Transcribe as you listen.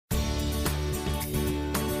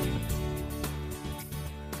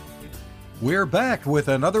We're back with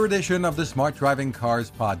another edition of the Smart Driving Cars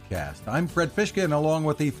podcast. I'm Fred Fishkin, along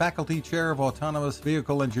with the Faculty Chair of Autonomous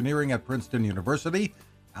Vehicle Engineering at Princeton University,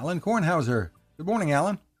 Alan Kornhauser. Good morning,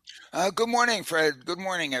 Alan. Good morning, Fred. Good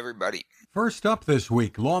morning, everybody. First up this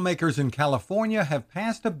week, lawmakers in California have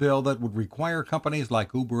passed a bill that would require companies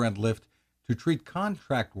like Uber and Lyft to treat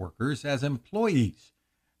contract workers as employees.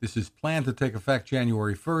 This is planned to take effect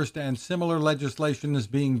January 1st, and similar legislation is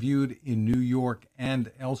being viewed in New York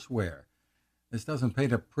and elsewhere. This doesn't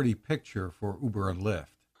paint a pretty picture for Uber and Lyft.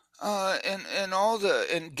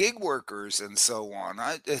 And gig workers and so on.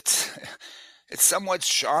 It's somewhat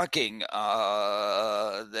shocking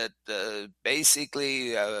that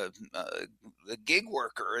basically the gig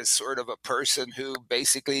worker is sort of a person who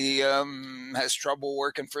basically has trouble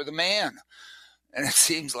working for the man. And it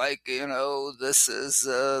seems like, this is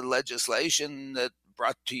legislation that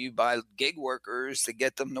brought to you by gig workers to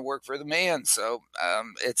get them to work for the man. So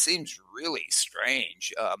it seems really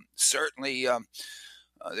strange. Certainly,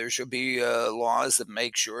 there should be laws that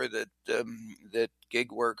make sure that that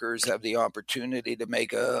gig workers have the opportunity to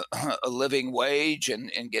make a living wage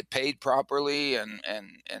and get paid properly and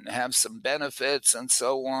have some benefits and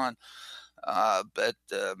so on. But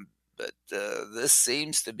this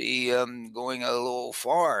seems to be going a little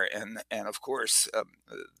far, and of course.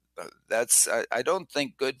 That's I don't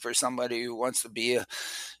think good for somebody who wants to be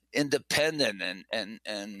independent and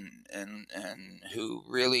who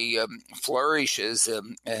really flourishes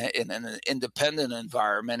in an independent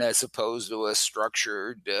environment as opposed to a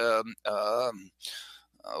structured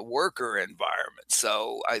worker environment.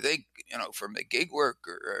 So I think from the gig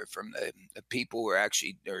worker, from the people who are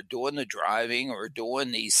doing the driving or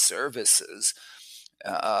doing these services.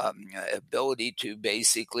 Ability to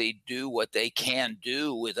basically do what they can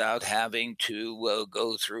do without having to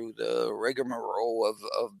go through the rigmarole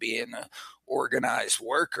of being an organized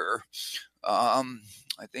worker. I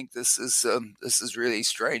think this is really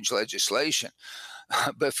strange legislation.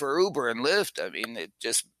 But for Uber and Lyft, I mean, it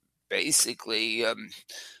just basically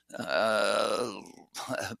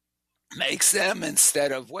makes them,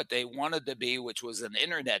 instead of what they wanted to be, which was an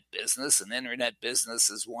internet business. An internet business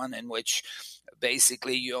is one in which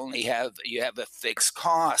basically you have a fixed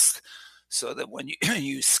cost, so that when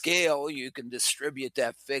you scale, you can distribute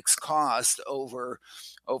that fixed cost over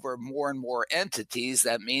more and more entities.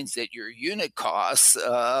 That means that your unit costs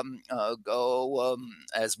go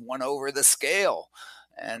as one over the scale.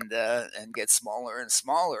 And get smaller and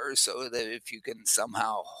smaller, so that if you can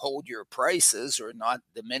somehow hold your prices or not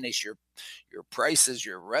diminish your prices,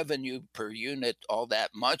 your revenue per unit all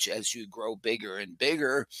that much as you grow bigger and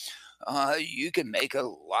bigger, you can make a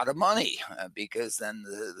lot of money because then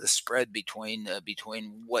the spread between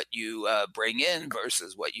what you bring in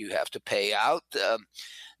versus what you have to pay out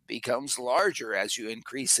becomes larger as you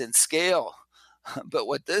increase in scale. But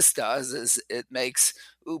what this does is it makes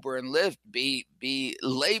Uber and Lyft be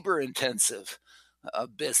labor-intensive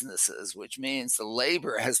businesses, which means the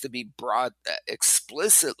labor has to be brought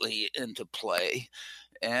explicitly into play.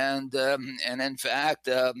 And in fact,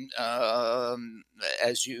 as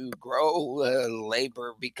you grow,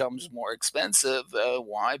 labor becomes more expensive.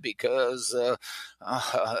 Why? Because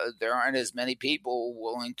there aren't as many people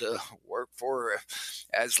willing to work for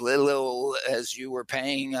as little as you were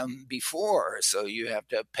paying before. So you have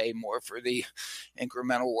to pay more for the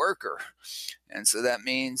incremental worker. And so that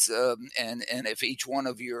means, and if each one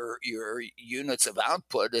of your units of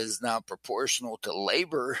output is now proportional to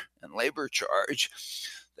labor and labor charge,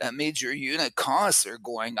 that means your unit costs are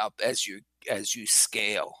going up as you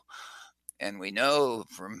scale. And we know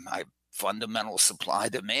from my fundamental supply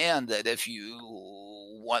demand that if you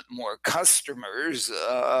want more customers,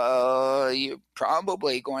 you're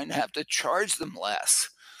probably going to have to charge them less.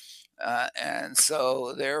 And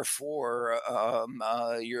so therefore,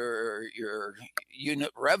 your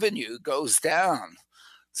unit revenue goes down.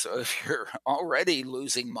 So if you're already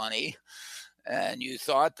losing money and you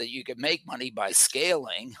thought that you could make money by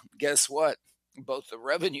scaling, guess what? Both the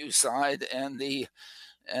revenue side and the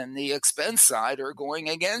expense side are going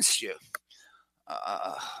against you.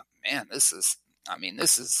 Man, this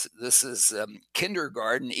is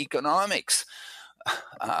kindergarten economics.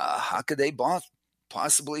 How could they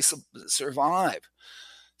possibly survive?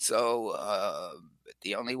 So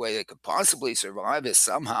the only way they could possibly survive is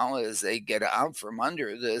somehow as they get out from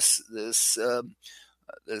under this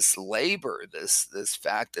labor, this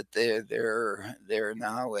fact that they're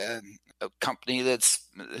now a company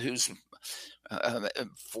whose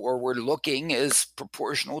forward looking is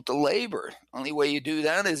proportional to labor. Only way you do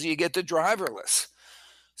that is you get the driverless.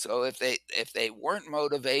 So if they weren't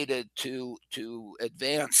motivated to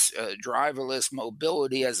advance driverless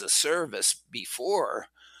mobility as a service before,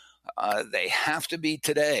 they have to be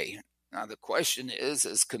today. Now the question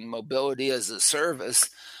is can mobility as a service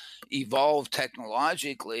evolve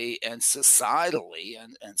technologically and societally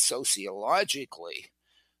and sociologically?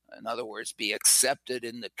 In other words, be accepted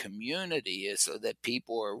in the community so that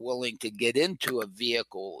people are willing to get into a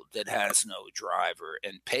vehicle that has no driver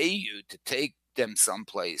and pay you to take them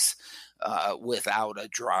someplace without a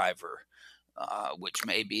driver, which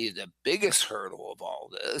may be the biggest hurdle of all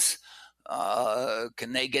this.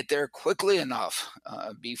 Can they get there quickly enough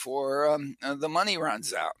before the money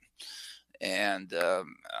runs out? And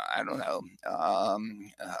I don't know.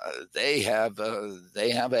 They have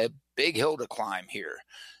a big hill to climb here,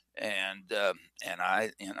 and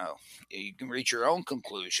I, you can reach your own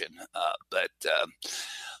conclusion. But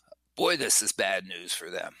boy, this is bad news for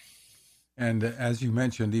them. And as you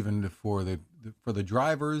mentioned, even for the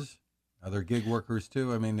drivers, other gig workers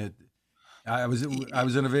too. I mean, I was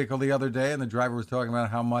in a vehicle the other day, and the driver was talking about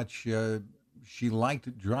how much she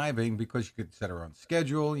liked driving because she could set her own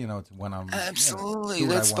schedule. It's when I'm absolutely do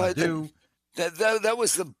what I want to do. That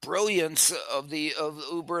was the brilliance of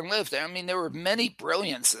Uber and Lyft. I mean, there were many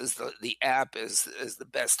brilliances. The app is the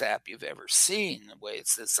best app you've ever seen. The way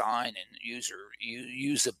it's designed and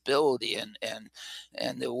usability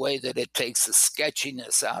and the way that it takes the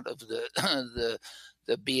sketchiness out of the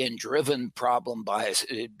being driven by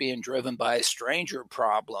a stranger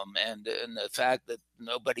problem, and the fact that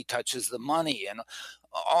nobody touches the money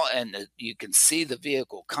and you can see the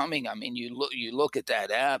vehicle coming. I mean, you look at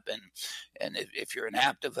that app, and if you're an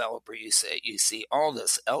app developer, you see all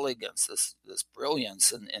this elegance, this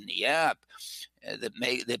brilliance in the app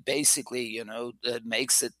that basically that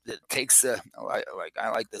makes it, that takes the, like I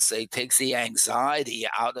like to say, takes the anxiety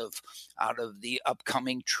out of the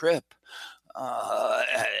upcoming trip.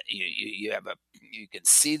 You can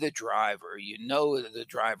see the driver,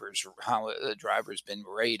 how the driver's been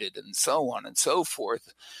rated, and so on and so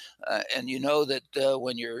forth, and that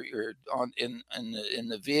when you're on in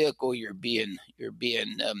the vehicle, you're being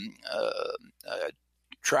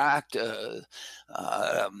tracked.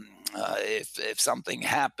 If something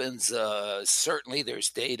happens, certainly there's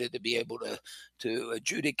data to be able to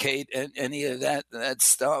adjudicate any of that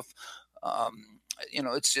stuff.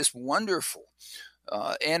 It's just wonderful.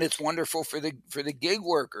 And it's wonderful for the gig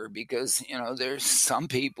worker, because there's some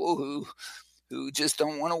people who just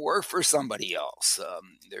don't want to work for somebody else.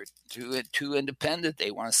 They're too independent.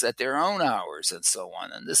 They want to set their own hours and so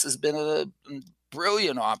on. And this has been a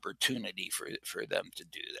brilliant opportunity for them to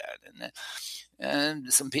do that.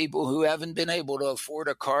 And some people who haven't been able to afford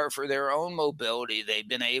a car for their own mobility, they've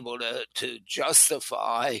been able to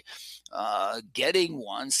justify getting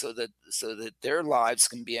one so that their lives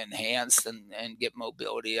can be enhanced and get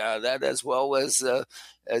mobility out of that, as well as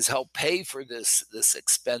help pay for this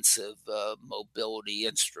expensive mobility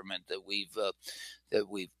instrument that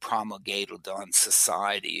we've promulgated on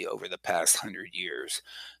society over the past 100 years.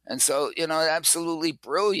 And so, absolutely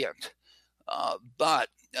brilliant. But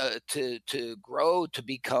to grow to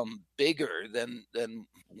become bigger than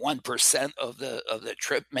 1% of the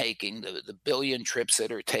trip making, the billion trips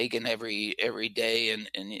that are taken every day in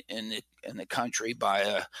the country by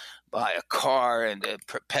a car, and to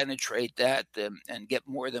penetrate that and get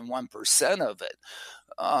more than 1% of it,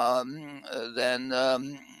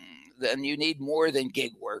 then you need more than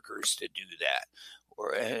gig workers to do that.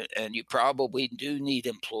 And you probably do need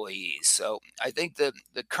employees. So I think that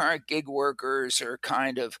the current gig workers are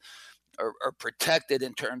kind of are protected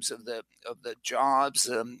in terms of the jobs.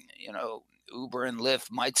 Uber and Lyft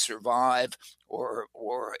might survive,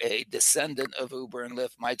 or a descendant of Uber and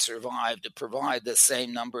Lyft might survive to provide the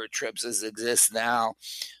same number of trips as exists now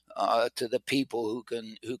to the people who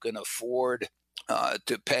can afford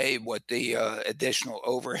to pay what the additional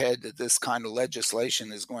overhead that this kind of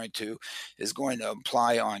legislation is going to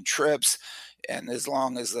apply on trips. And as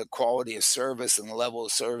long as the quality of service and the level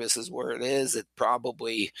of service is where it is, it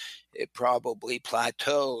probably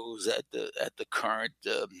plateaus at the current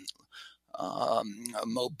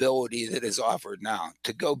mobility that is offered now.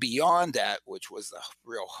 To go beyond that, which was the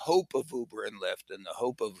real hope of Uber and Lyft, and the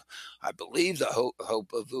hope of, I believe, the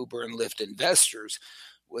hope of Uber and Lyft investors,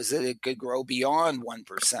 was that it could grow beyond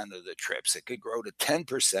 1% of the trips. It could grow to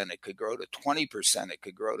 10%. It could grow to 20%. It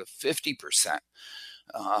could grow to 50%.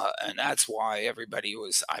 And that's why everybody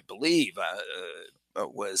was, I believe,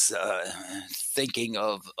 thinking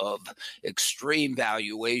of extreme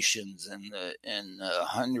valuations in the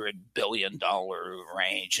 $100 billion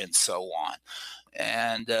range and so on.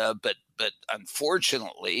 And but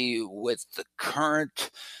unfortunately, with the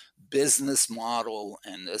current business model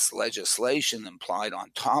and this legislation implied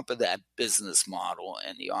on top of that business model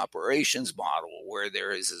and the operations model, where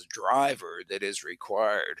there is a driver that is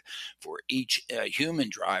required for each human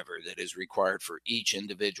driver that is required for each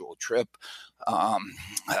individual trip. Um,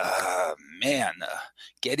 Man,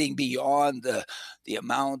 getting beyond the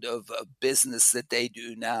amount of business that they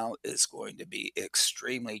do now is going to be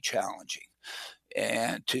extremely challenging.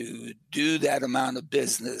 And to do that amount of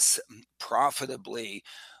business profitably,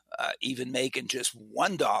 even making just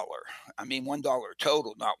 $1, I mean, $1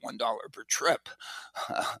 total, not $1 per trip,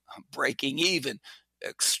 breaking even,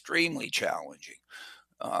 extremely challenging.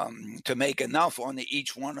 To make enough on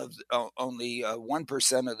each one of only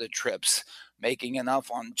 1% of the trips, making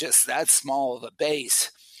enough on just that small of a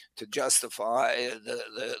base to justify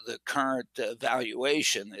the current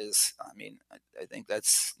valuation is, I mean, I think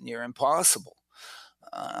that's near impossible.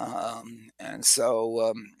 And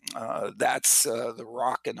so that's the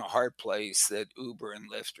rock and the hard place that Uber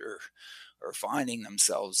and Lyft are finding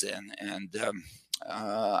themselves in. And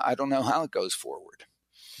I don't know how it goes forward.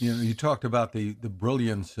 You talked about the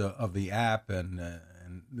brilliance of the app and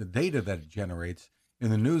the data that it generates. In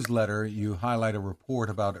the newsletter, you highlight a report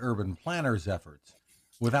about urban planners' efforts,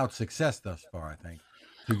 without success thus far, I think,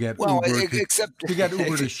 to get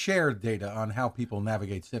Uber to share data on how people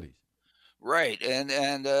navigate cities. Right,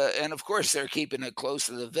 and of course they're keeping it close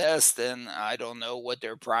to the vest, and I don't know what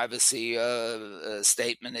their privacy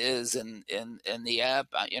statement is in the app.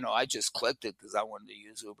 I just clicked it because I wanted to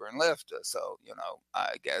use Uber and Lyft, so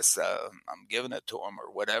I guess I'm giving it to them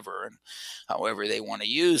or whatever, and however they want to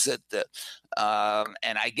use it.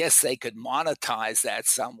 And I guess they could monetize that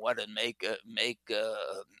somewhat and make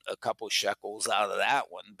a couple shekels out of that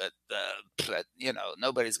one, but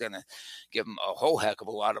nobody's going to give them a whole heck of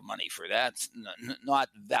a lot of money for that. Not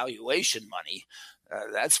valuation money,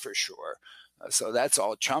 that's for sure. So that's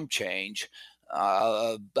all chump change.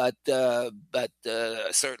 But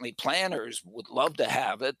certainly planners would love to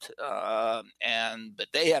have it, but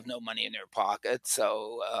they have no money in their pocket,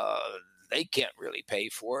 so they can't really pay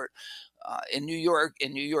for it. In New York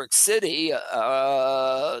City,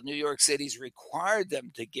 New York City's required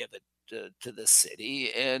them to give it to the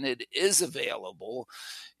city, and it is available.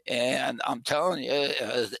 And I'm telling you,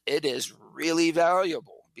 it is really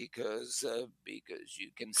valuable because you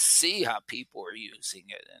can see how people are using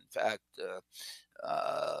it. In fact,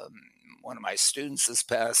 one of my students this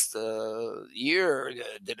past year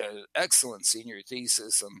did an excellent senior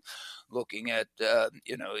thesis on looking at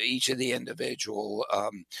each of the individual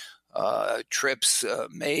trips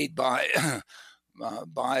made by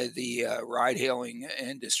the ride-hailing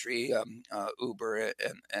industry, Uber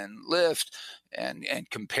and Lyft, and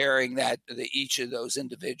comparing each of those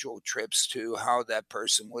individual trips to how that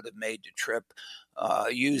person would have made the trip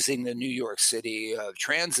using the New York City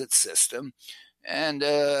transit system. And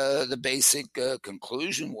the basic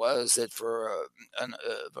conclusion was that for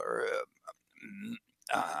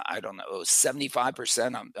I don't know,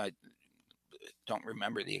 75%, I don't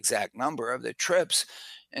remember the exact number of the trips.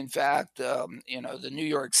 In fact, the New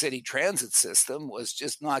York City transit system was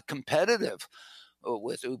just not competitive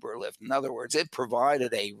with Uber Lyft. In other words, it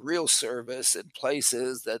provided a real service in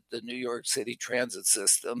places that the New York City transit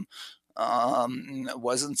system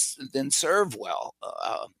didn't serve well.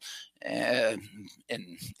 And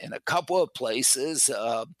in a couple of places,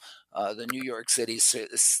 the New York City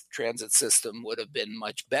transit system would have been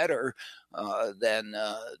much better than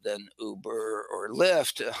Uber or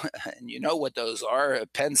Lyft. And you know what those are: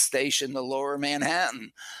 Penn Station to Lower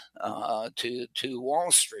Manhattan to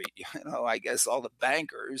Wall Street. I guess all the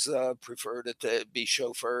bankers prefer to be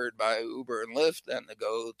chauffeured by Uber and Lyft than to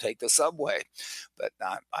go take the subway. But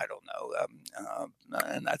I don't know,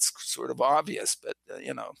 and that's sort of obvious. But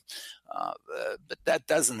but that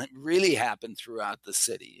doesn't really happen throughout the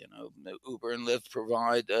city. Uber and Lyft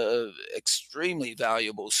provide extremely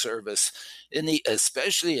valuable service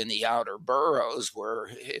especially in the outer boroughs, where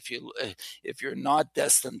if you're not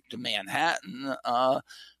destined to Manhattan,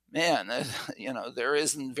 there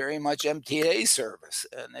isn't very much MTA service,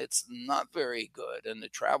 and it's not very good, and the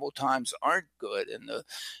travel times aren't good, and the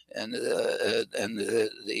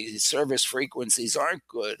service frequencies aren't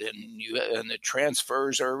good, and the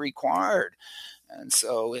transfers are required. And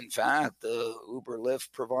so, in fact, Uber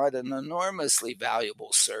Lyft provide an enormously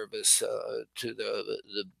valuable service to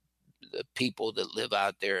the people that live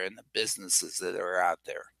out there and the businesses that are out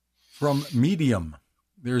there. From Medium,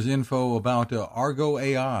 There's info about Argo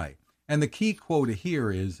AI. And the key quote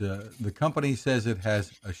here is the company says it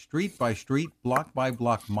has a street by street, block by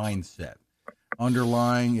block mindset.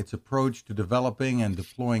 Underlying its approach to developing and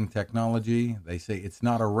deploying technology, they say it's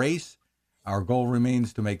not a race. Our goal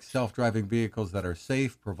remains to make self-driving vehicles that are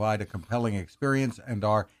safe, provide a compelling experience, and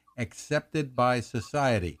are accepted by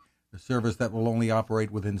society. A service that will only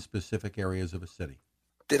operate within specific areas of a city.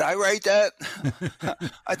 Did I write that?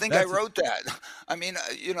 I think I wrote that. I mean,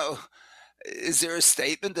 is there a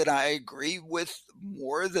statement that I agree with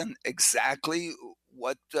more than exactly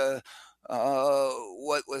what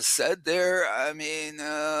was said there? I mean,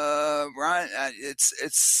 Ryan,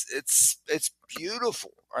 it's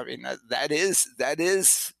beautiful. I mean, that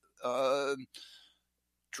is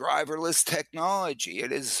driverless technology.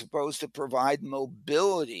 It is supposed to provide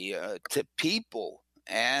mobility to people.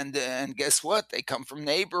 And guess what? They come from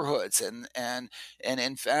neighborhoods, and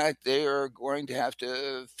in fact, they are going to have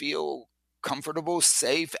to feel comfortable,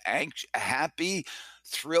 safe, happy,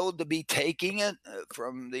 thrilled to be taking it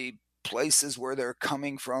from the places where they're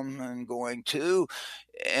coming from and going to,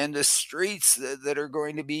 and the streets that are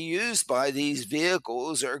going to be used by these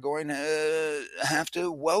vehicles are going to have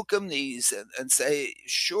to welcome these and say,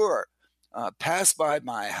 sure, pass by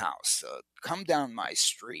my house, come down my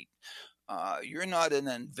street. You're not an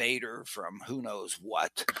invader from who knows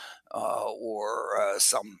what, or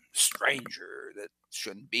some stranger that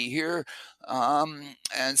shouldn't be here.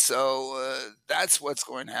 And so that's what's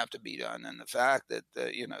going to have to be done. And the fact that,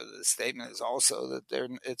 the statement is also that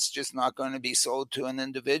it's just not going to be sold to an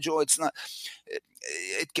individual. It's not,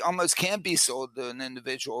 it almost can't be sold to an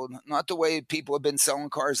individual, not the way people have been selling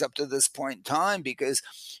cars up to this point in time, because,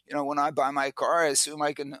 when I buy my car, I assume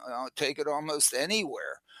I can take it almost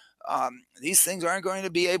anywhere. These things aren't going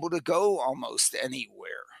to be able to go almost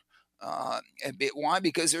anywhere. Why?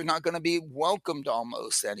 Because they're not going to be welcomed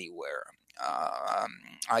almost anywhere.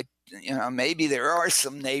 Maybe there are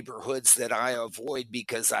some neighborhoods that I avoid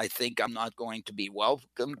because I think I'm not going to be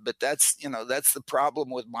welcomed, but that's the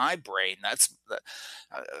problem with my brain.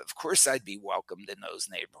 Of course I'd be welcomed in those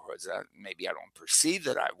neighborhoods. Maybe I don't perceive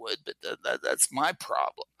that I would, but that's my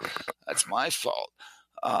problem. That's my fault.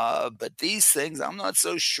 But these things, I'm not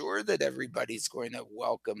so sure that everybody's going to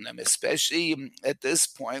welcome them, especially at this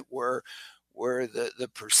point where the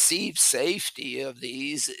perceived safety of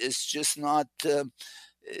these is just not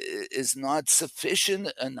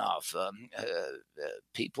sufficient enough.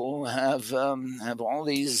 People have all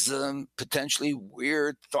these potentially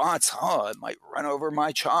weird thoughts. Oh, it might run over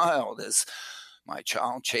my child as my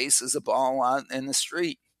child chases a ball out in the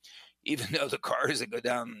street. Even though the cars that go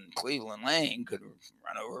down Cleveland Lane could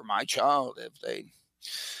run over my child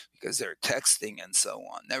because they're texting and so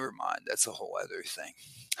on. Never mind. That's a whole other thing.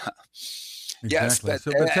 Yes, but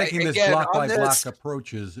taking this block by block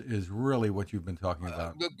approach is really what you've been talking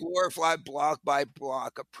about. The glorified block by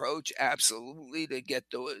block approach, absolutely, to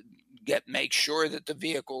make sure that the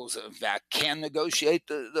vehicles in fact can negotiate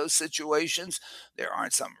those situations. There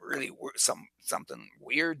aren't something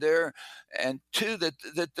weird there, and two, that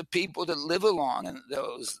the people that live along in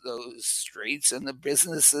those streets and the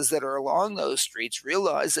businesses that are along those streets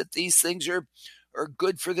realize that these things are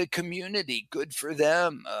good for the community, good for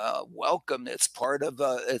them, welcome. It's part of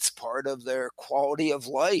their quality of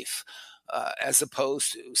life, as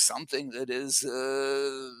opposed to something that is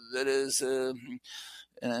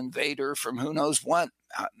an invader from who knows what.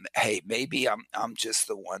 Hey, maybe I'm just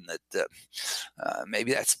the one that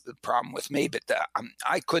maybe that's the problem with me, but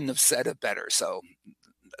I couldn't have said it better. So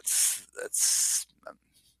that's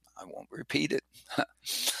I won't repeat it.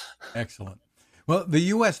 Excellent. Well, the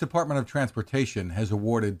U.S. Department of Transportation has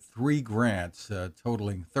awarded 3 grants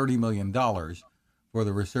totaling $30 million for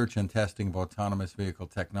the research and testing of autonomous vehicle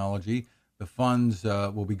technology. The funds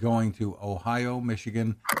will be going to Ohio,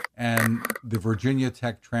 Michigan, and the Virginia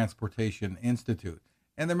Tech Transportation Institute.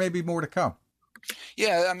 And there may be more to come.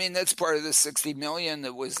 Yeah, I mean, that's part of the $60 million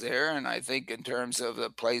that was there. And I think in terms of a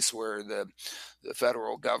place where the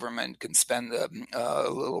federal government can spend a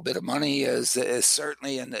little bit of money is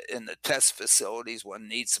certainly in the test facilities. One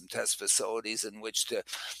needs some test facilities in which to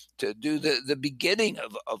do the beginning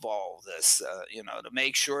of all this, to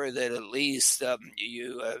make sure that at least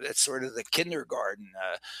it's sort of the kindergarten,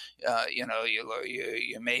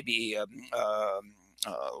 you maybe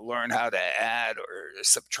learn how to add or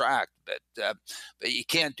subtract, but you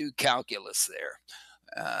can't do calculus there.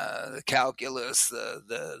 The calculus,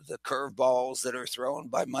 the curveballs that are thrown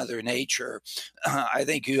by Mother Nature. I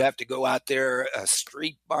think you have to go out there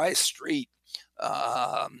street by street.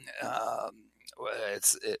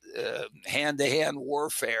 It's hand-to-hand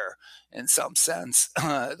warfare in some sense,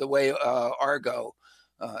 the way Argo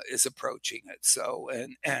is approaching it. So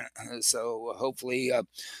so hopefully.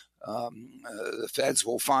 The feds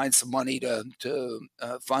will find some money to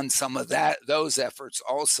fund some of those efforts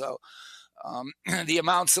also. The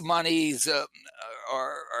amounts of monies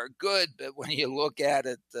are good, but when you look at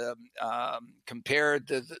it compared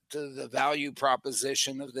to the value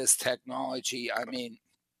proposition of this technology, I mean,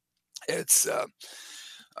 it's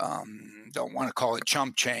don't want to call it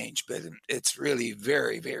chump change, but it's really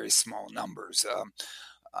very, very small numbers.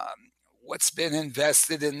 What's been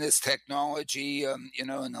invested in this technology, in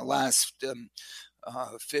the last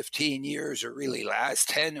 15 years, or really last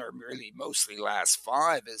 10, or really mostly last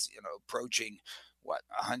 5, is approaching what,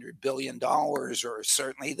 $100 billion, or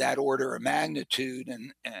certainly that order of magnitude,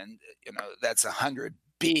 and that's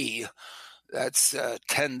 100B. That's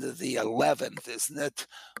 10 to the 11th, isn't it?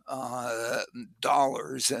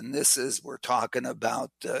 Dollars, and we're talking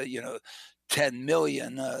about 10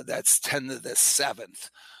 million. That's 10 to the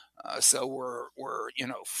 7th. So we're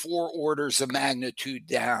 4 orders of magnitude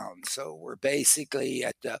down. So we're basically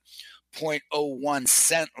at the 0.01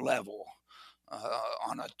 cent level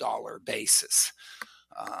on a dollar basis.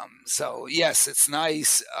 So yes, it's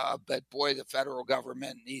nice, but boy, the federal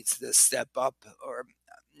government needs to step up, or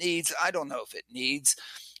I don't know if it needs.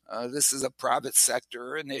 This is a private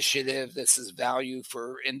sector initiative. This is value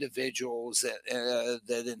for individuals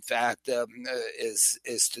that in fact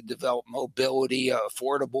is to develop mobility,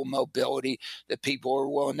 affordable mobility that people are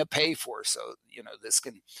willing to pay for. So this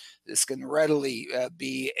can readily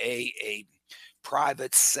be a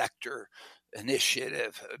private sector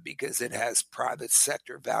initiative, because it has private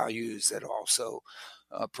sector values that also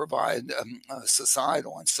provide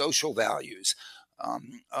societal and social values.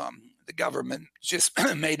 The government just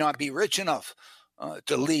may not be rich enough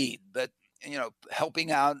to lead, but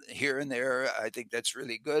helping out here and there, I think that's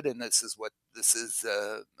really good. And this is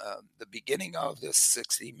the beginning of this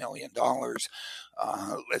 $60 million.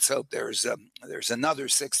 Let's hope there's another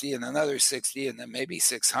 60 and another 60, and then maybe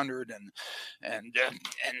 600, and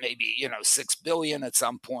maybe $6 billion at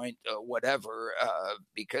some point, whatever.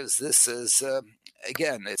 Because this is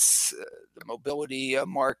again, it's the mobility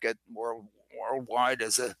market worldwide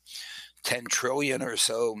is a 10 trillion or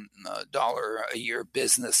so dollar a year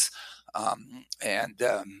business, and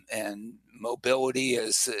mobility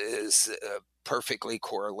is perfectly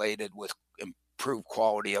correlated with improved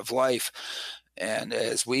quality of life. And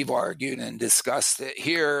as we've argued and discussed it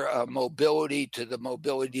here, mobility to the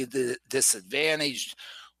mobility disadvantaged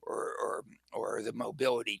or the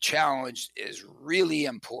mobility challenged is really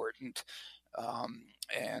important.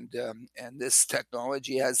 And this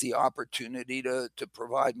technology has the opportunity to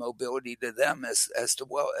provide mobility to them as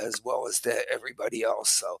well as to everybody else.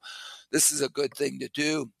 So this is a good thing to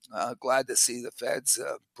do. Glad to see the feds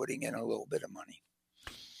putting in a little bit of money.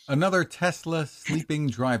 Another Tesla sleeping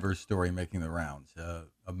driver story making the rounds.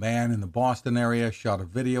 A man in the Boston area shot a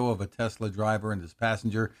video of a Tesla driver and his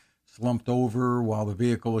passenger slumped over while the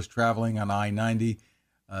vehicle was traveling on I-90.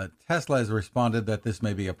 Tesla has responded that this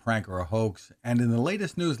may be a prank or a hoax, and in the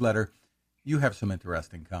latest newsletter, you have some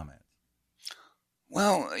interesting comments.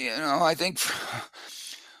 Well, I think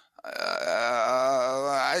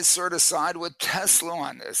I sort of side with Tesla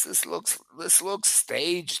on this. This looks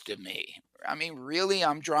staged to me. I mean, really,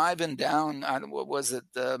 I'm driving down, what was it,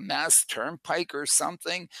 the Mass Turnpike or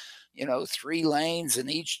something? 3 lanes in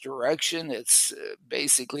each direction. It's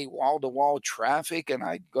basically wall-to-wall traffic, and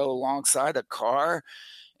I go alongside a car,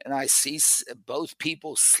 and I see both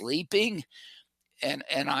people sleeping, and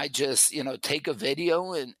I just take a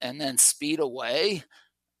video and then speed away.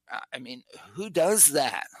 I mean, who does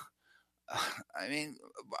that? I mean,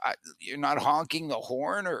 you're not honking the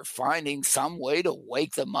horn or finding some way to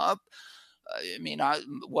wake them up. I mean,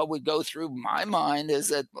 what would go through my mind is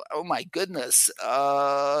that, oh my goodness,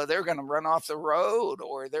 they're going to run off the road,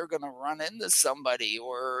 or they're going to run into somebody,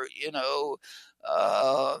 or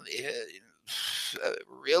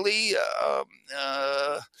really,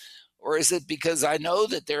 or is it because I know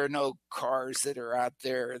that there are no cars that are out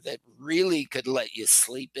there that really could let you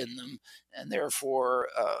sleep in them, and therefore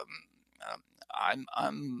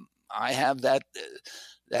I have that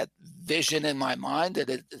vision in my mind that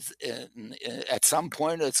at some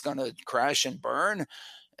point it's going to crash and burn,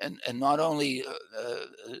 and not only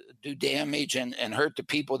do damage and hurt the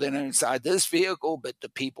people that are inside this vehicle, but the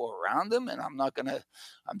people around them. And I'm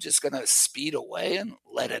just going to speed away and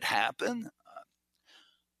let it happen.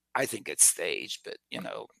 I think it's staged, but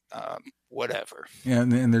whatever. Yeah,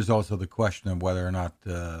 and there's also the question of whether or not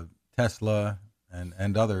Tesla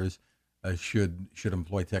and others should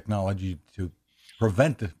employ technology to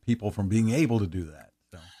prevent people from being able to do that.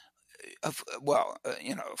 So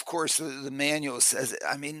Of course, the manual says it.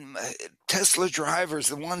 I mean, Tesla drivers,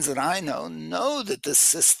 the ones that I know that the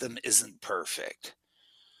system isn't perfect.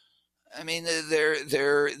 I mean,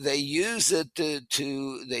 they use it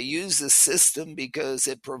they use the system because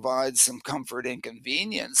it provides some comfort and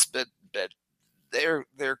convenience, but they're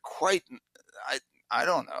quite, I I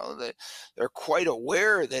don't know, they're quite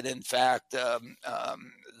aware that in fact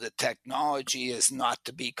the technology is not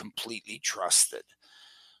to be completely trusted.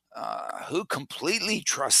 Who completely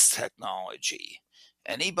trusts technology?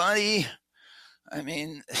 Anybody? I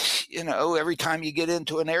mean, every time you get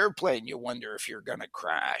into an airplane, you wonder if you're going to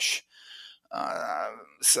crash.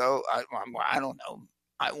 So I don't know.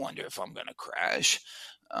 I wonder if I'm going to crash.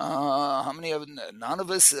 How many of none of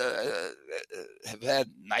us have had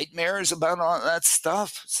nightmares about all that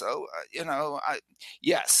stuff. So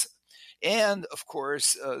yes, and of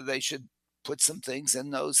course they should put some things in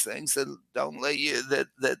those things that don't let you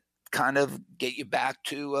that kind of get you back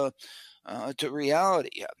to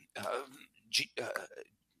reality. G- uh,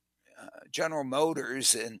 General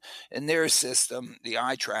Motors and their system, the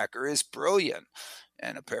eye tracker, is brilliant.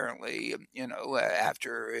 And apparently,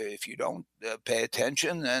 after if you don't pay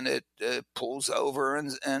attention, then it pulls over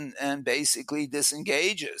and basically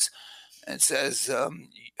disengages and says,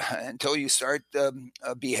 until you start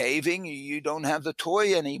behaving, you don't have the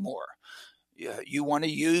toy anymore. You want to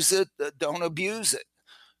use it, don't abuse it.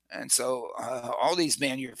 And so all these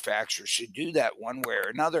manufacturers should do that one way or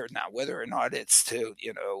another. Now, whether or not it's to,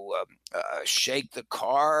 shake the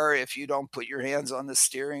car if you don't put your hands on the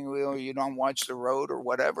steering wheel, or you don't watch the road or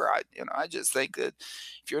whatever. I just think that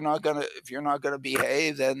if you're not gonna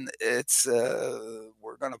behave, then it's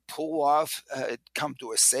we're gonna pull off, come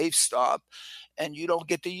to a safe stop, and you don't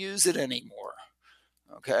get to use it anymore.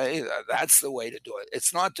 Okay, that's the way to do it.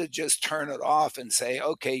 It's not to just turn it off and say,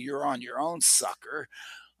 okay, you're on your own, sucker.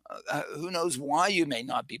 Who knows why you may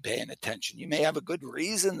not be paying attention? You may have a good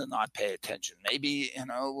reason to not pay attention. Maybe,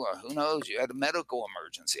 who knows? You had a medical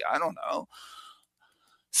emergency. I don't know.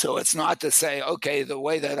 So it's not to say, okay, the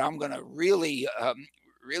way that I'm going to really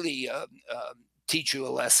teach you a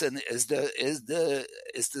lesson is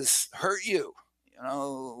this hurt you.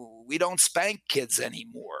 We don't spank kids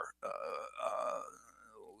anymore.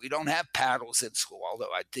 We don't have paddles in school,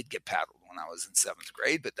 although I did get paddled when I was in 7th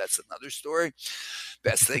grade, but that's another story.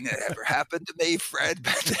 Best thing that ever happened to me, Fred,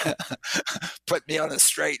 but put me on a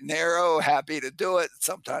straight and narrow, happy to do it.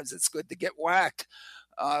 Sometimes it's good to get whacked.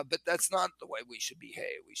 But that's not the way we should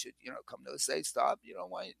behave. We should, come to a safe stop.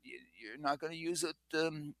 Why you're not going to use it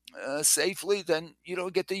safely, then you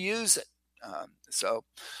don't get to use it.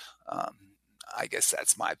 I guess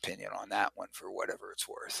that's my opinion on that one for whatever it's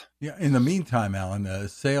worth. Yeah. In the meantime, Alan,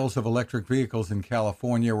 sales of electric vehicles in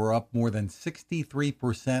California were up more than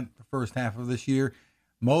 63% the first half of this year,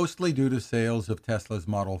 mostly due to sales of Tesla's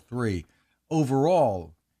Model 3.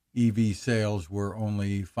 Overall, EV sales were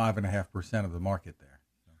only 5.5% of the market there.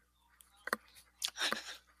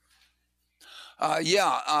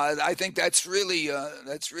 I think that's really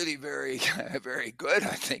very very good.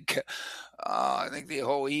 I think the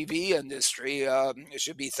whole EV industry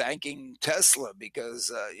should be thanking Tesla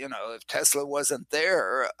because if Tesla wasn't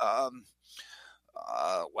there,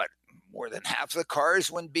 what more than half the cars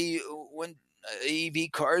wouldn't be when EV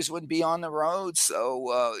cars wouldn't be on the road.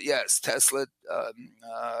 So yes, Tesla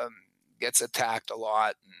gets attacked a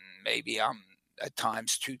lot, and maybe I'm at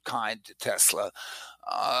times too kind to Tesla.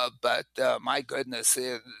 But my goodness,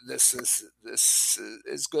 this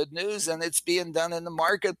is good news, and it's being done in the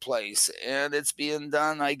marketplace, and it's being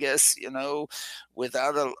done, I guess,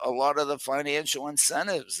 without a lot of the financial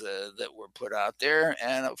incentives that were put out there,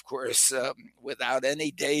 and of course, without any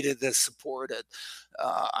data to support it.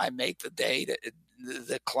 I make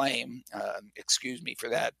the claim, excuse me for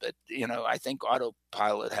that, but I think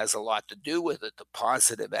autopilot has a lot to do with it, the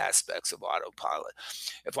positive aspects of autopilot.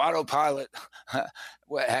 If autopilot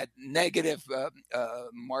had negative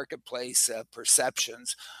marketplace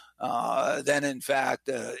perceptions, then in fact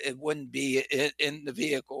it wouldn't be in the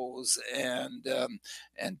vehicles, and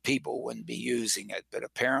people wouldn't be using it. But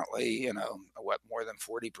apparently, more than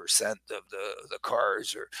 40% of the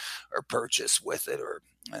cars are purchased with it,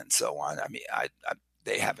 and so on. I mean,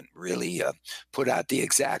 they haven't really put out the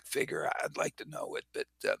exact figure. I'd like to know it, but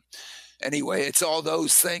anyway, it's all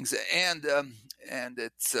those things, and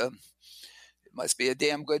it's it must be a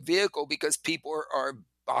damn good vehicle because people are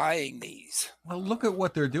buying these. Well, look at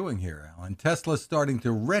what they're doing here, Alan. Tesla's starting to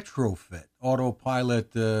retrofit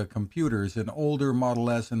autopilot computers in older Model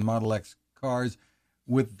S and Model X cars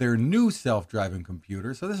with their new self-driving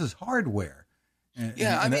computer. So this is hardware, and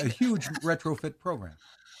a huge retrofit program.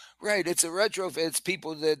 Right, it's a retrofit. It's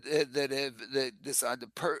people that decide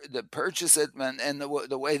to purchase it, and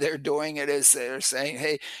the way they're doing it is they're saying,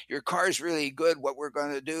 "Hey, your car's really good. What we're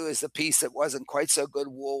going to do is the piece that wasn't quite so good,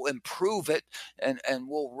 we'll improve it and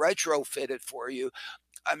we'll retrofit it for you."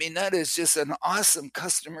 I mean, that is just an awesome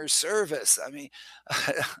customer service. I mean,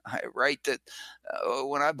 I write that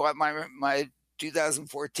when I bought my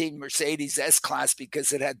 2014 Mercedes S-Class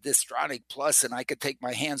because it had Distronic Plus and I could take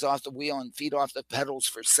my hands off the wheel and feet off the pedals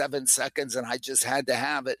for 7 seconds, and I just had to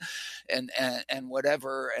have it, and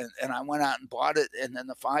whatever. And I went out and bought it. And in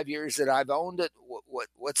the 5 years that I've owned it,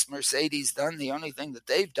 what's Mercedes done? The only thing that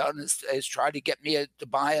they've done is try to get me to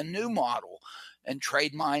buy a new model and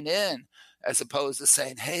trade mine in, as opposed to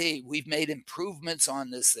saying, "Hey, we've made improvements on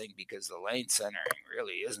this thing," because the lane centering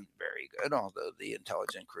really isn't very good, although the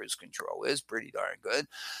intelligent cruise control is pretty darn good.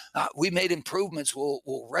 We made improvements. We'll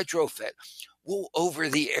retrofit. We'll over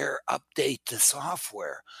the air update the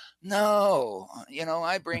software. No,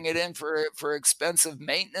 I bring it in for expensive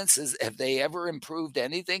maintenance. Have they ever improved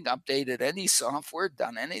anything, updated any software,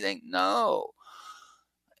 done anything? No.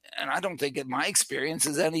 And I don't think that my experience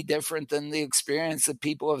is any different than the experience that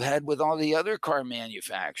people have had with all the other car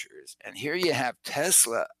manufacturers. And here you have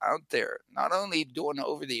Tesla out there, not only doing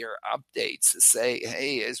over the air updates to say,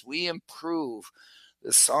 "Hey, as we improve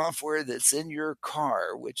the software that's in your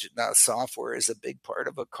car," which now software is a big part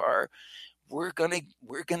of a car, we're gonna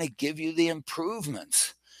give you the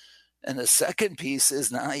improvements. And the second piece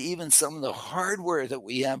is now even some of the hardware that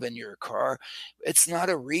we have in your car, it's not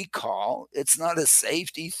a recall, it's not a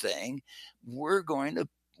safety thing. We're going to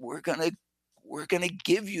we're going to we're going to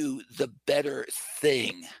give you the better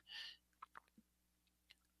thing.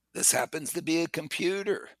 This happens to be a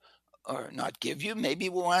computer. Or not give you, maybe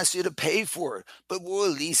we'll ask you to pay for it, but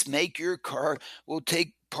we'll at least make your car, we'll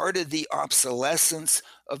take part of the obsolescence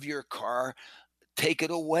of your car, take it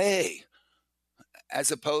away, as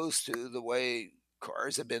opposed to the way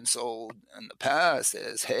cars have been sold in the past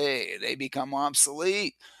is, "Hey, they become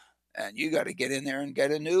obsolete and you got to get in there and get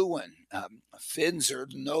a new one. Fins are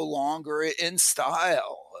no longer in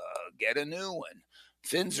style. Get a new one.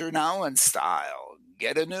 Fins are now in style.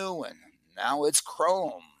 Get a new one. Now it's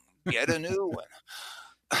chrome. Get a new one."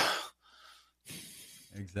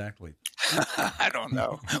 Exactly. I don't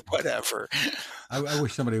know. Whatever. I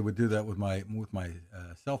wish somebody would do that with my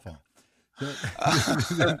cell phone.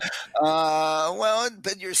 Well,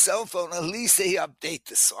 but your cell phone, at least they update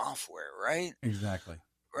the software, right? Exactly.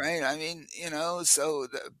 Right. I mean, so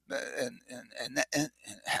and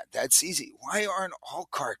that's easy. Why aren't all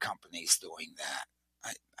car companies doing that?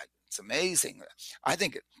 It's amazing. I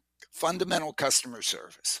think fundamental customer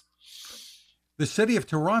service. The city of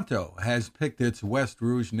Toronto has picked its West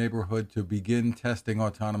Rouge neighborhood to begin testing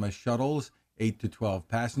autonomous shuttles, 8 to 12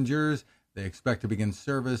 passengers. They expect to begin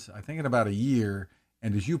service, I think, in about a year.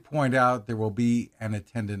 And as you point out, there will be an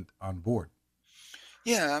attendant on board.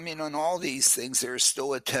 Yeah, I mean, on all these things, there's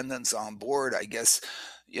still attendants on board. I guess,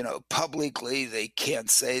 publicly, they can't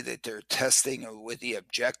say that they're testing with the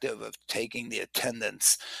objective of taking the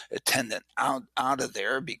attendant out of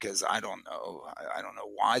there, because I don't know. I don't know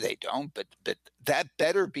why they don't, but that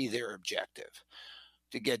better be their objective,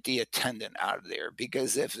 to get the attendant out of there.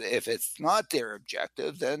 Because if it's not their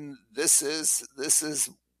objective, then this is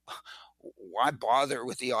why bother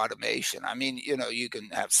with the automation? I mean, you can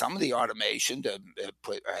have some of the automation to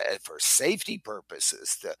put for safety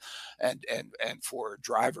purposes, and for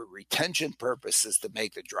driver retention purposes, to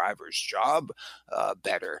make the driver's job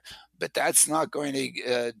better. But that's not going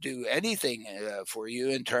to do anything for you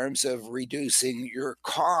in terms of reducing your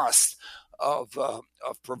cost of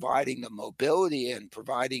providing the mobility and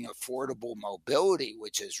providing affordable mobility,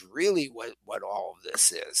 which is really what all of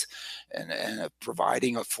this is, and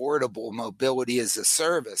providing affordable mobility as a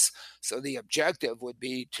service. So the objective would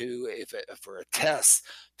be to, if for a test,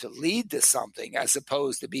 to lead to something, as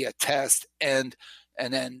opposed to be a test and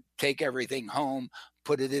then take everything home,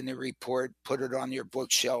 put it in a report, put it on your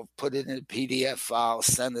bookshelf, put it in a PDF file,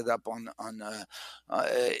 send it up into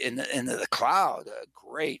the cloud.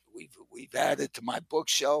 Great, we've added to my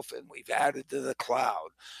bookshelf and we've added to the cloud.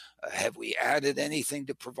 Have we added anything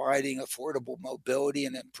to providing affordable mobility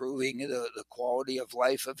and improving the quality of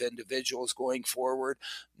life of individuals going forward?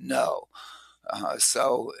 No.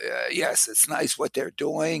 So yes, it's nice what they're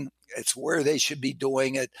doing. It's where they should be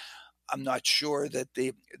doing it. I'm not sure that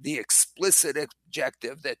the explicit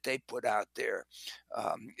objective that they put out there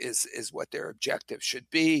is what their objective should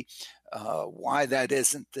be. Why that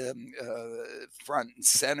isn't front and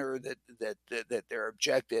center, that their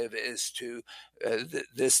objective is to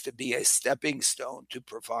this to be a stepping stone to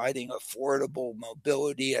providing affordable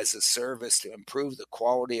mobility as a service to improve the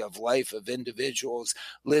quality of life of individuals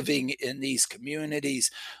living in these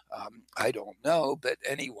communities. I don't know, but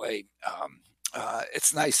anyway,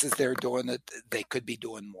 it's nice that they're doing it. They could be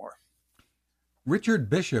doing more. Richard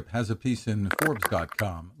Bishop has a piece in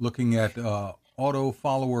Forbes.com looking at auto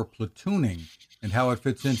follower platooning and how it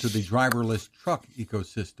fits into the driverless truck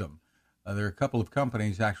ecosystem. There are a couple of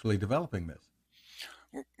companies actually developing this.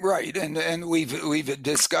 Right, and we've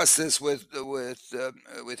discussed this with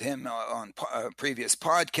him on previous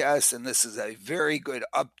podcasts, and this is a very good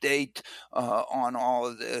update on all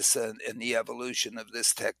of this and the evolution of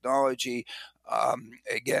this technology.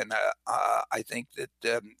 Again, I think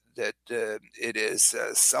that it is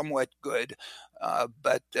somewhat good,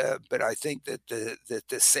 but I think that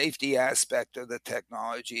the safety aspect of the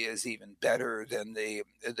technology is even better than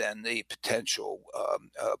the potential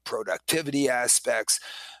productivity aspects.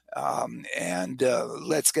 And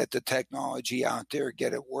let's get the technology out there,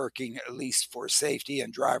 get it working at least for safety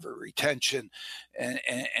and driver retention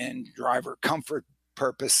and driver comfort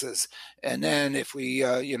purposes. And then if we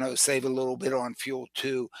save a little bit on fuel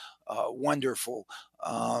too, wonderful.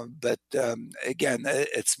 But again,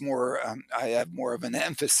 it's more. I have more of an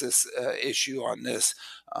emphasis issue on this.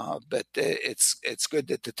 But it's good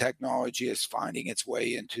that the technology is finding its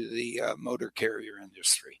way into the motor carrier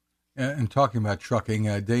industry. And talking about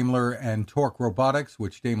trucking, Daimler and Torque Robotics,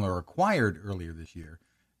 which Daimler acquired earlier this year,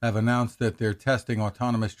 have announced that they're testing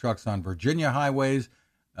autonomous trucks on Virginia highways.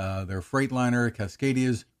 Their Freightliner Cascadia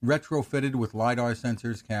is retrofitted with LiDAR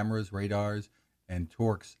sensors, cameras, radars, and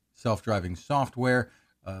Torque's self-driving software.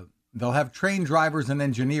 They'll have trained drivers and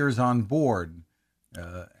engineers on board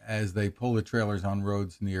as they pull the trailers on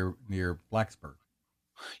roads near Blacksburg.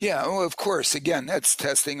 Yeah, well, of course. Again, that's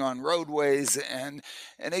testing on roadways, and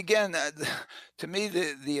again, to me,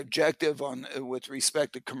 the objective on with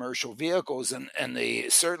respect to commercial vehicles and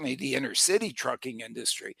certainly the inner city trucking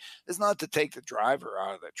industry is not to take the driver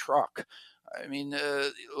out of the truck. I mean,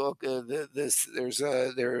 look,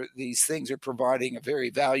 these things are providing a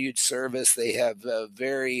very valued service. They have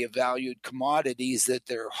very valued commodities that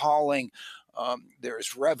they're hauling.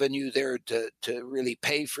 There's revenue there to really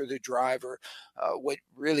pay for the driver. What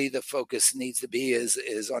really the focus needs to be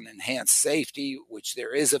is on enhanced safety, which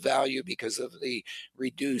there is a value because of the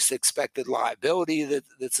reduced expected liability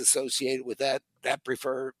that's associated with that. That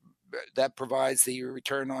provides the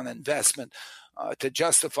return on investment to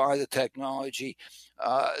justify the technology.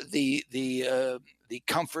 The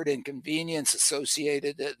comfort and convenience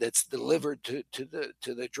associated that's delivered to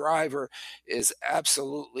the driver is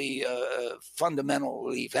absolutely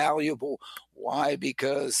fundamentally valuable. Why?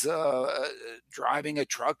 Because driving a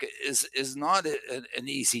truck is not an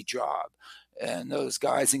easy job, and those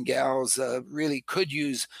guys and gals really could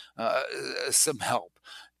use some help.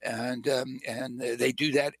 And they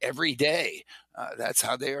do that every day. That's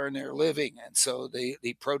how they earn their living. And so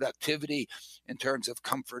the productivity in terms of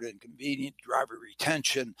comfort and convenience, driver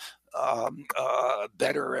retention,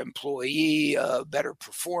 better employee, better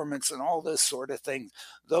performance, and all this sort of thing.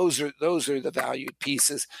 Those are the valued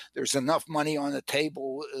pieces. There's enough money on the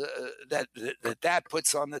table that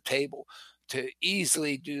puts on the table to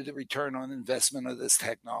easily do the return on investment of this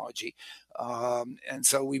technology. And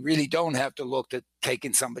so we really don't have to look at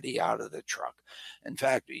taking somebody out of the truck. In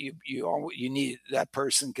fact, you need that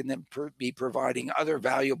person can then be providing other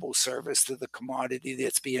valuable service to the commodity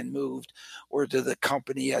that's being moved or to the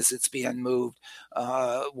company as it's being moved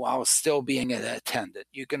while still being an attendant.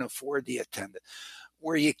 You can afford the attendant.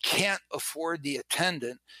 Where you can't afford the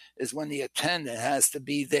attendant is when the attendant has to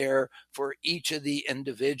be there for each of the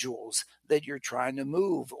individuals that you're trying to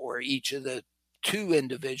move, or each of the 2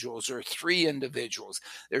 individuals or 3 individuals.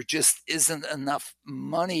 There just isn't enough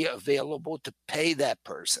money available to pay that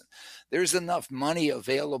person. There's enough money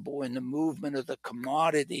available in the movement of the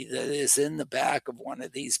commodity that is in the back of one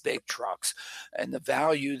of these big trucks, and the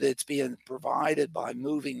value that's being provided by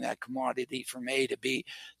moving that commodity from A to B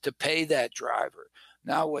to pay that driver.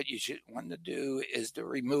 Now what you should want to do is to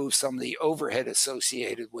remove some of the overhead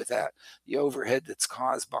associated with that, the overhead that's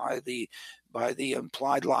caused by the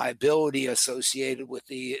implied liability associated with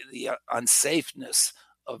the unsafeness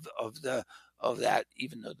of that,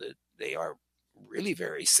 even though they are really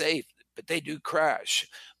very safe, but they do crash.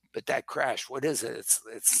 But that crash, what is it?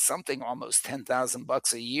 It's something almost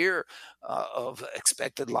 $10,000 a year of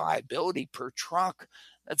expected liability per truck.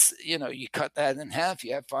 That's, you cut that in half.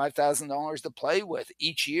 You have $5,000 to play with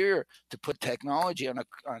each year to put technology on a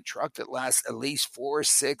truck that lasts at least 4,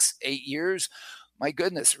 6, 8 years. My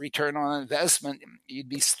goodness, return on investment, you'd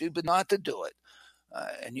be stupid not to do it.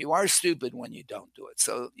 And you are stupid when you don't do it.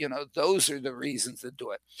 So, those are the reasons to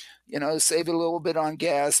do it. Save a little bit on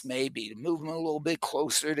gas, maybe. To move them a little bit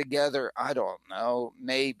closer together, I don't know,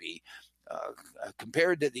 maybe.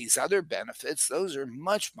 Compared to these other benefits, those are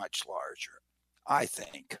much, much larger, I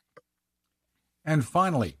think. And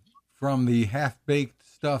finally, from the half-baked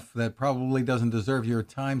stuff that probably doesn't deserve your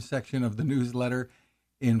time section of the newsletter,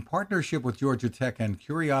 in partnership with Georgia Tech and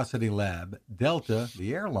Curiosity Lab, Delta,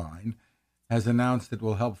 the airline, has announced it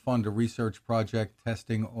will help fund a research project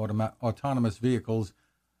testing autonomous vehicles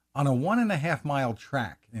on a 1.5-mile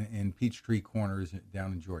track in Peachtree Corners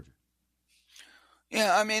down in Georgia.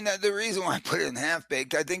 Yeah, I mean, the reason why I put it in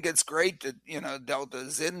half-baked, I think it's great that,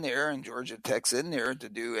 Delta's in there and Georgia Tech's in there to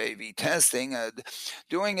do AV testing.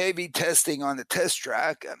 Doing AV testing on the test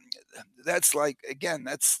track, that's like, again,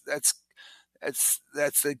 that's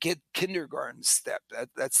the kindergarten step.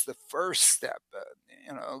 That's the first step.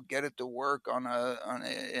 Get it to work in a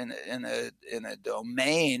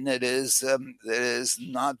domain that is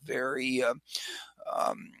not very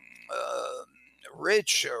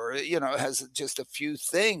rich, or has just a few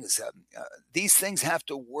things. These things have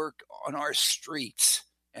to work on our streets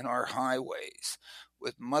and our highways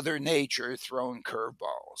with Mother Nature throwing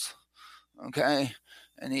curveballs. Okay.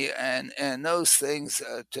 And those things,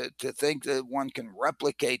 to think that one can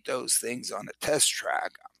replicate those things on a test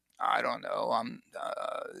track, I don't know.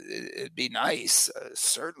 It'd be nice.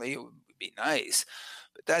 Certainly, it would be nice,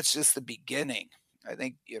 but that's just the beginning. I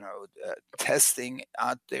think testing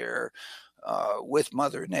out there with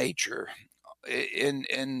Mother Nature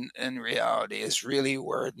in reality is really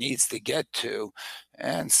where it needs to get to.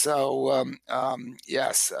 And so,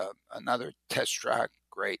 yes, another test track,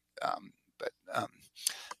 great. But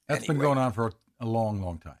that's anyway. Been going on for a long,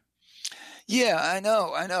 long time. Yeah, I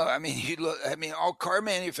know. I mean, all car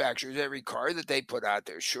manufacturers, every car that they put out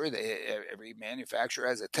there, sure, every manufacturer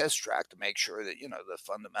has a test track to make sure that the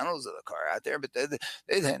fundamentals of the car out there. But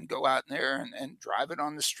they then go out in there and drive it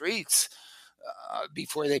on the streets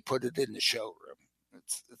before they put it in the showroom.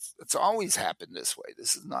 It's always happened this way.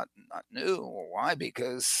 This is not new. Why?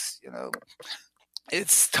 Because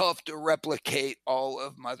it's tough to replicate all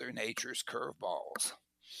of Mother Nature's curveballs.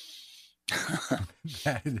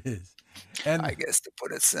 That it is. And I guess, to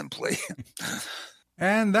put it simply.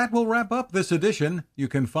 And that will wrap up this edition. You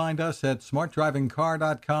can find us at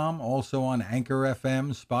smartdrivingcar.com, also on Anchor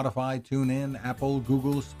FM, Spotify, TuneIn, Apple,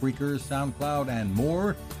 Google, Spreaker, SoundCloud, and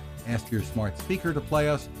more. Ask your smart speaker to play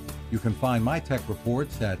us. You can find my tech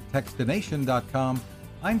reports at Techstination.com.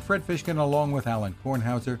 I'm Fred Fishkin along with Alan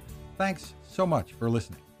Kornhauser. Thanks so much for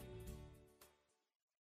listening.